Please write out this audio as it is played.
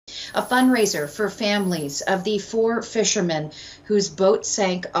a fundraiser for families of the 4 fishermen whose boat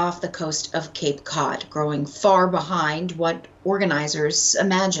sank off the coast of Cape Cod, growing far behind what organizers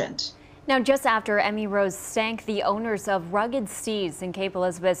imagined. Now, just after Emmy Rose sank, the owners of Rugged Seas in Cape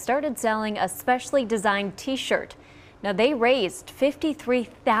Elizabeth started selling a specially designed t-shirt. Now, they raised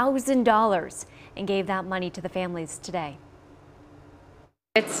 $53,000 and gave that money to the families today.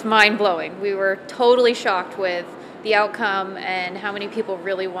 It's mind-blowing. We were totally shocked with the outcome and how many people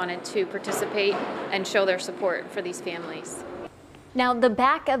really wanted to participate and show their support for these families. Now, the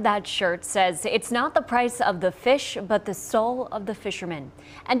back of that shirt says it's not the price of the fish, but the soul of the fisherman.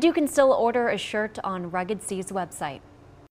 And you can still order a shirt on Rugged Seas website.